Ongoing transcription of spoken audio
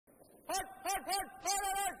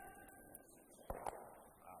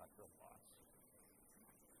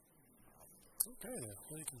Okay, they're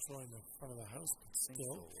fully controlling the front of the house, but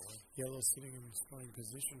still, Yellow's sitting in scoring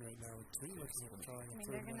position right now with 3 looking at trying. I mean,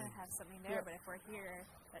 they're going to have something there, but if we're here,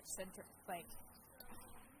 that center, like...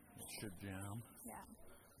 It should jam. Yeah.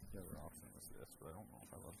 The other option is this, but I don't know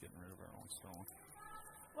if I love getting rid of our own stone.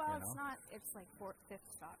 Well, it's not, it's like 5th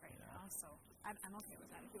spot right now, so I'm okay with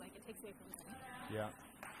that. If you like, it takes away from him. Yeah.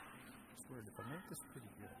 It's weird. If I make this pretty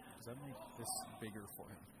good, does that make this bigger for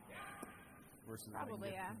him? Versus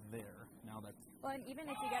probably, yeah. There. Now that. Well, and even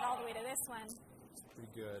if you get all the way to this one, it's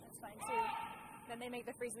pretty good. It's fine too. Then they make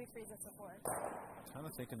the freeze. We freeze it to 4. Kind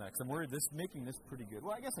of thinking that, because I'm worried making this pretty good.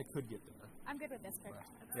 Well, I guess I could get there. I'm good with this, Kirk.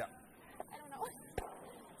 Yeah. I don't know.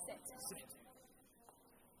 Sit.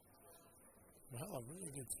 Well, a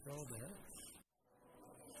really good throw there.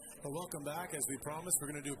 Well, welcome back. As we promised,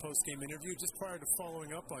 we're going to do a post-game interview just prior to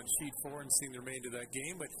following up on Sheet 4 and seeing the remainder of that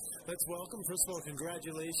game. But let's welcome, first of all,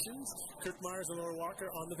 congratulations, Kirk Muyres and Laura Walker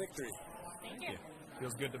on the victory. Thank you.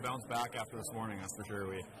 Feels good to bounce back after this morning, that's for sure.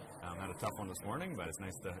 We had a tough one this morning, but it's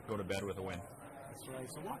nice to go to bed with a win. That's right.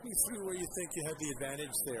 So walk me through where you think you had the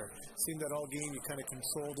advantage there. Seemed that all game you kind of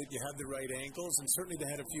controlled it. You had the right angles, and certainly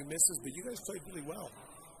they had a few misses, but you guys played really well.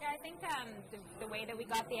 Yeah, I think the way that we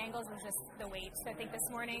got the angles was just the weight. So I think this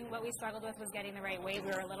morning what we struggled with was getting the right weight. We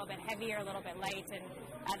were a little bit heavier, a little bit light, and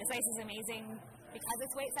this ice is amazing. Because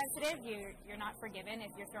it's weight sensitive, you're not forgiven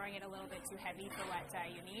if you're throwing it a little bit too heavy for what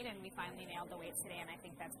you need, and we finally nailed the weights today, and I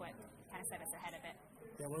think that's what kind of set us ahead of it.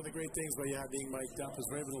 Yeah, one of the great things about being mic'd up is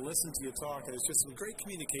we're able to listen to you talk, and it's just some great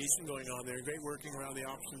communication going on there, great working around the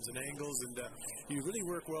options and angles, and you really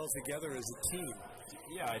work well together as a team.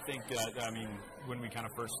 Yeah, I think, when we kind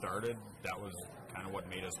of first started, that was kind of what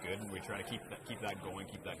made us good, and we try to keep that going,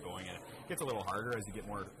 and it gets a little harder as you get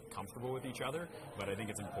more comfortable with each other, but I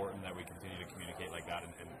think it's important that we continue to communicate like that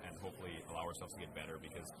and hopefully allow ourselves to get better,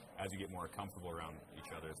 because as you get more comfortable around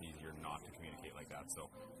each other, it's easier not to communicate like that.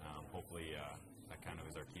 So hopefully that kind of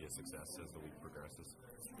is our key to success as the week progresses.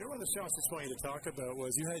 One of the shots I just wanted to talk about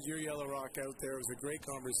was you had your yellow rock out there. It was a great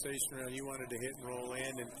conversation around you wanted to hit and roll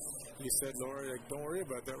in, and you said, Laura, don't worry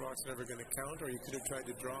about that, rock's never going to count, or you could have tried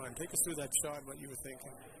to draw. And take us through that shot and what you were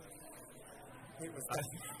thinking. We were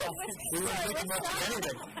thinking much of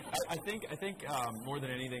anything. I think more than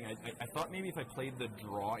anything, I thought maybe if I played the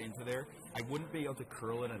draw into there, I wouldn't be able to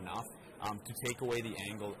curl it enough to take away the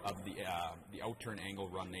angle of the out-turn angle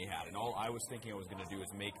run they had. And all I was thinking I was going to do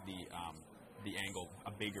is make the angle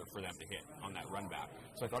bigger for them to hit on that run back.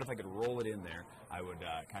 So I thought if I could roll it in there, I would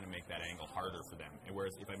kind of make that angle harder for them. And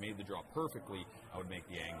whereas if I made the draw perfectly, I would make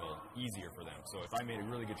the angle easier for them. So if I made a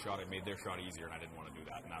really good shot, I made their shot easier, and I didn't want to do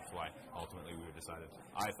that. And that's why ultimately we decided,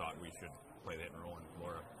 I thought we should play the hit and roll, and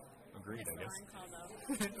Laura agreed, I guess.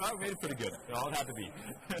 I made it pretty good. All it had to be.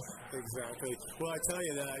 Exactly. Well, I tell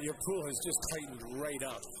you that your pool has just tightened right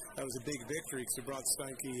up. That was a big victory because it brought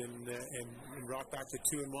Stunky and Rock back to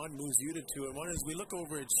 2-1, moves you to 2-1. As we look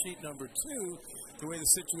over at sheet number 2, the way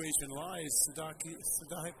the situation lies, Sadak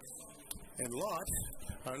and Lot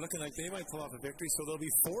are looking like they might pull off a victory. So there'll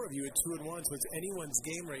be 4 of you at 2-1. So it's anyone's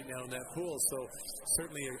game right now in that pool. So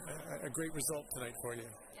certainly a great result tonight for you.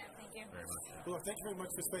 Thank you very much. Well, thank you very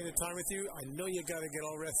much for spending the time with you. I know you got to get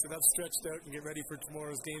all rested up, stretched out, and get ready for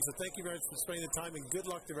tomorrow's game. So thank you very much for spending the time, and good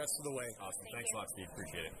luck the rest of the way. Awesome. Thanks a lot, Steve.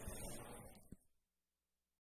 Appreciate it.